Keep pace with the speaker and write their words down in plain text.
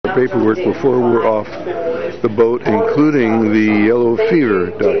the paperwork before we're off the boat, including the yellow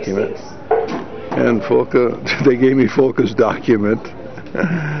fever document. And Folke, they gave me Folke's document,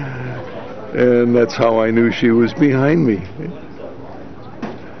 and that's how I knew she was behind me.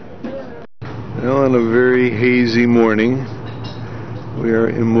 Well, on a very hazy morning, we are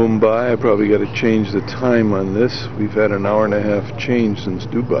in Mumbai. I probably got to change the time on this. We've had an hour and a half change since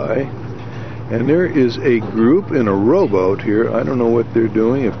Dubai. And there is a group in a rowboat here. I don't know what they're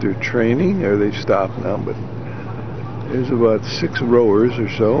doing, if they're training or they've stopped now, but there's about 6 rowers or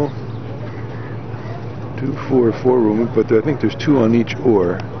so. 2, 4 rowers, but I think there's 2 on each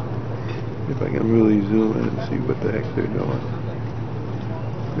oar. If I can really zoom in and see what the heck they're doing.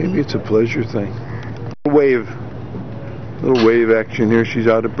 Maybe it's a pleasure thing. Little wave action here. She's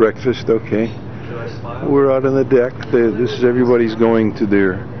out at breakfast. Okay. We're out on the deck. This is everybody's going to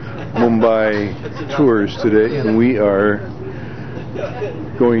their Mumbai tours today, and we are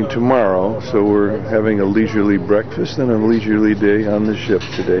going tomorrow. So we're having a leisurely breakfast and a leisurely day on the ship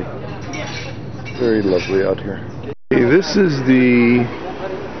today. Very lovely out here. Okay, this is the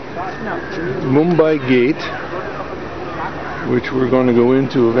Mumbai gate, which we're going to go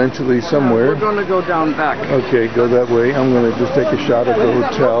into eventually somewhere. We're going to go down back. Okay, go that way. I'm going to just take a shot of the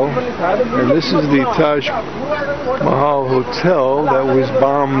hotel. And this is the Taj Mahal Hotel that was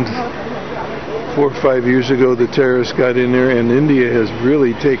bombed 4 or 5 years ago. The terrorists got in there, and India has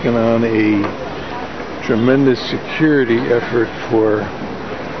really taken on a tremendous security effort for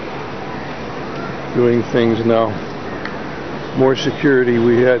doing things now. More security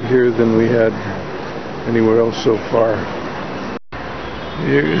we had here than we had anywhere else so far.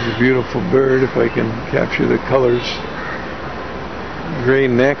 Here is a beautiful bird, if I can capture the colors. Gray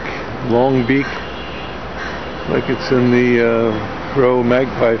neck, long beak, like it's in the crow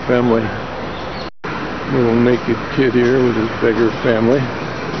magpie family. Little naked kid here with his beggar family.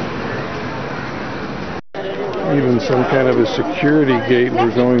 Even some kind of a security gate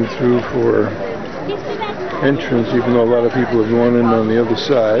we're going through for entrance, even though a lot of people have gone in on the other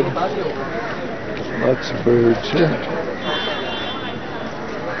side. Lots of birds here.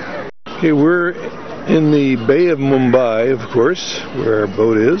 Okay, we're in the Bay of Mumbai, of course, where our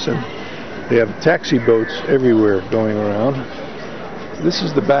boat is, and they have taxi boats everywhere going around. This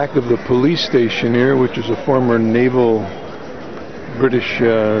is the back of the police station here, which is a former naval British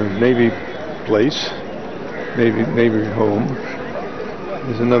Navy place, Navy home.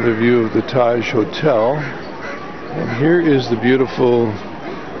 There's another view of the Taj Hotel, and here is the beautiful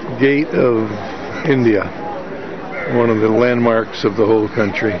Gate of India, one of the landmarks of the whole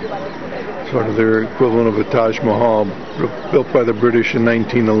country. Sort of their equivalent of a Taj Mahal, built by the British in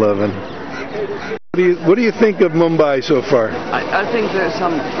 1911. What do you think of Mumbai so far? I think there's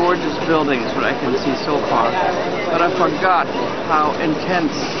some gorgeous buildings, what I can see so far. But I forgot how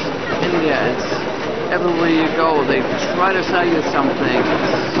intense India is. Everywhere you go, they try to sell you something.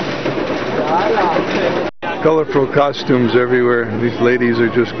 Colorful costumes everywhere. These ladies are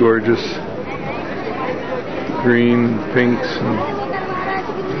just gorgeous. Green, pinks, and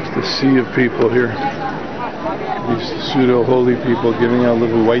the sea of people here. These pseudo-holy people giving out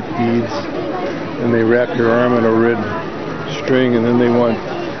little white beads, and they wrap your arm in a red string, and then they want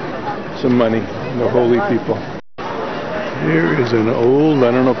some money. The holy people. Here is an old,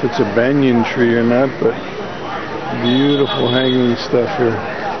 I don't know if it's a banyan tree or not, but beautiful hanging stuff here.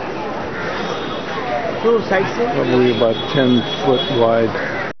 Probably about 10 foot wide.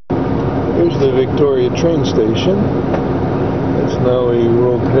 Here's the Victoria train station. It's now a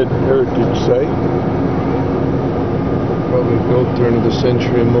World Heritage Site. Probably built turn of the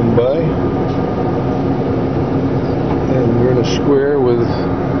century in Mumbai. And we're in a square with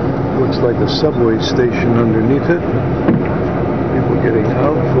looks like a subway station underneath it. People getting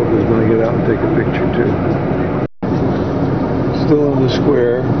out. Folks is going to get out and take a picture too. Still in the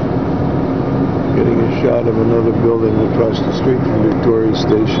square. Getting a shot of another building across the street from Victoria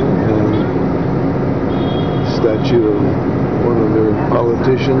Station and a statue of one of their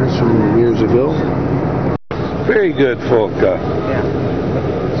politicians from years ago. Very good, Folka.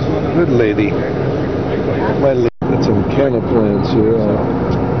 Good lady. My lady. Got some canna plants here.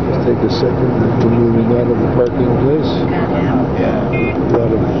 Just take a second to moving out of the parking place. A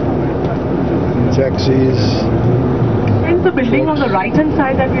lot of taxis. The building on the right-hand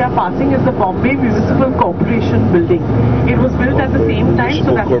side that we are passing is the Bombay Municipal Corporation building. It was built at the same time,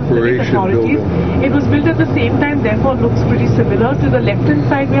 so that's the authorities. It was built at the same time, therefore looks pretty similar. To the left-hand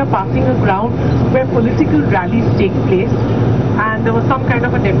side, we are passing a ground where political rallies take place. And there was some kind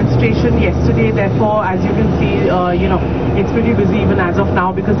of a demonstration yesterday, therefore, as you can see, it's pretty busy even as of now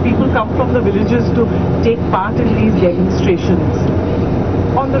because people come from the villages to take part in these demonstrations.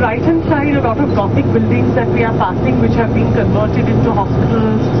 On the right hand side, a lot of Gothic buildings that we are passing, which have been converted into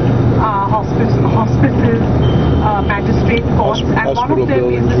hospitals, hospices, magistrate courts, and one of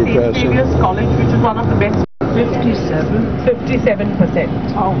them is the St. Saviour's College, which is one of the best.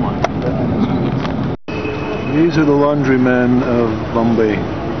 57%. Oh my goodness. These are the laundrymen of Bombay.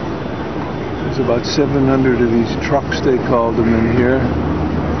 There's about 700 of these trucks, they call them, in here.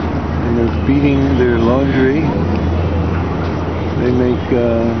 And they're beating their laundry. They make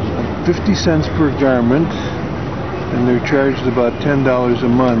 50 cents per garment, and they're charged about $10 a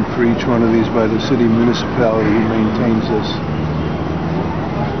month for each one of these by the city municipality who maintains this.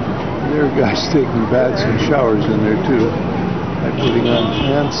 There are guys taking baths and showers in there too, by putting on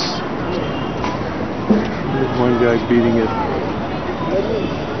pants. There's one guy beating it.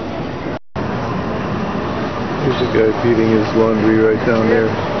 Here's a guy beating his laundry right down there.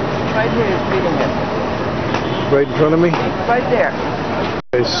 Right here is beating it. Right in front of me? Right there.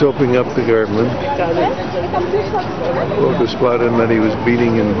 He's soaping up the garment. Focus spotted him that he was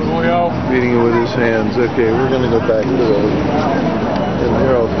beating it with his hands. Okay, we're going to go back to those. And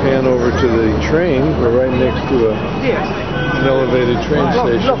here I'll pan over to the train. We're right next to an elevated train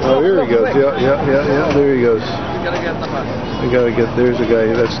station. Oh, here he goes. Yeah. There he goes. We gotta get. There's a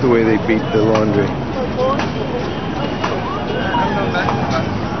guy. That's the way they beat the laundry.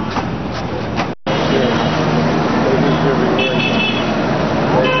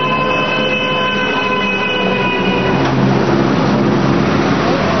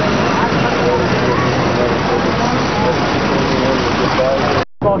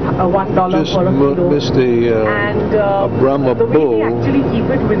 $1 Just for a kilo. missed a Brahma the way bull they actually keep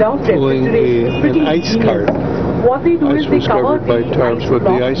it without pulling refrigeration an ice ingenious. cart. What they do Ice is they was cover covered by the tarps, ice but the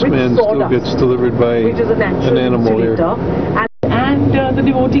block Iceman with still sawdust, gets delivered by which is a natural an animal here. insulator, and the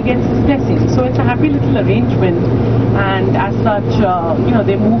devotee gets his blessing. So it's a happy little arrangement, and as such,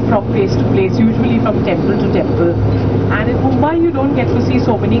 they move from place to place, usually from temple to temple. And in Mumbai, you don't get to see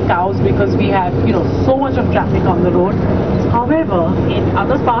so many cows because we have, so much of traffic on the road. However, in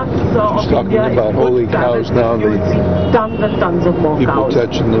other parts of India, about holy cows now. You will see tons and tons of more People cows.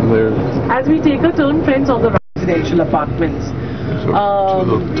 touching them there. As we take a turn, friends, on the residential apartments. So, two of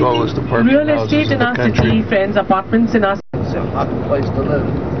the tallest apartment Real houses estate in the our country. city, friends, apartments in our It's a hot place to live.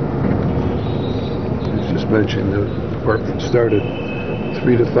 Just mentioned the apartments start at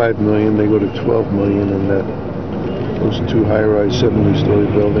 3 to 5 million. They go to 12 million, and those two high-rise 70-story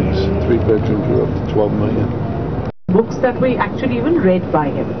buildings, 3 bedrooms, are up to 12 million. books that were actually even read by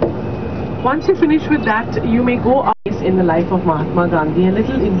him. Once you finish with that, you may go out in the life of Mahatma Gandhi. A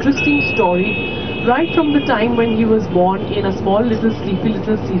little interesting story, right from the time when he was born in a small little sleepy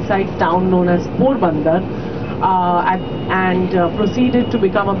little seaside town known as Porbandar, and proceeded to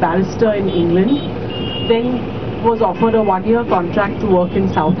become a barrister in England. Then was offered a 1-year contract to work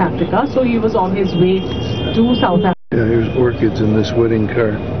in South Africa, so he was on his way to South Africa. Yeah, here's orchids in this wedding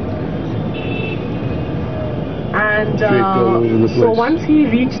car. And so once he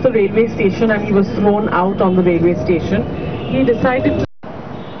reached the railway station and he was thrown out on the railway station, he decided to...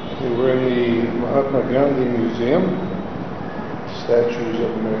 We're in the Mahatma Gandhi Museum. Statues of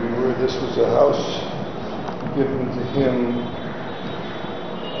him everywhere. This was a house given to him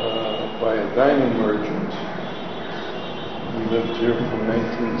by a diamond merchant. We lived here from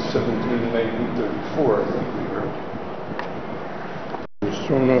 1917 to 1934, I think we heard. He was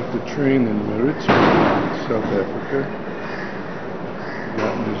thrown off the train in Mauritius, South Africa.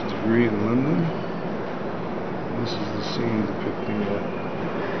 Gotten his degree in London. This is the scene depicting that.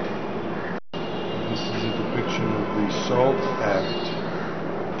 This is a depiction of the SALT Act.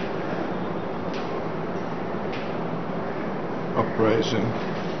 Uprising.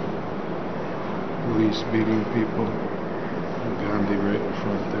 Police beating people. And Gandhi right in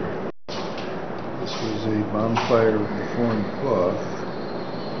front there. This was a bonfire with the foreign cloth.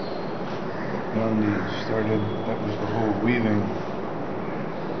 Gandhi started, that was the whole weaving.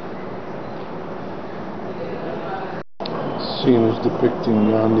 This scene is depicting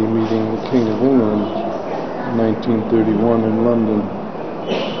Gandhi meeting the King of England in 1931 in London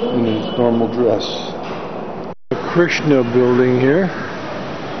in his normal dress. The Krishna building here.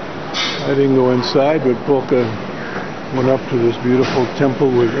 I didn't go inside, but Polka went up to this beautiful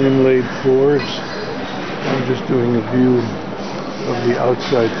temple with inlaid floors. I'm just doing a view of the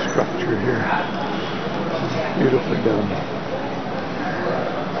outside structure here. Beautifully done.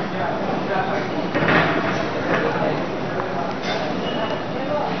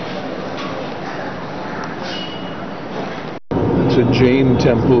 It's a Jain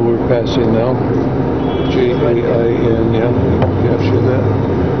Temple we're passing now. Jain, yeah, capture that.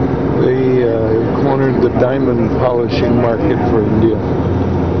 They cornered the diamond polishing market for India.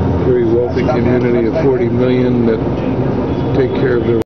 very wealthy community of 40 million that take care of their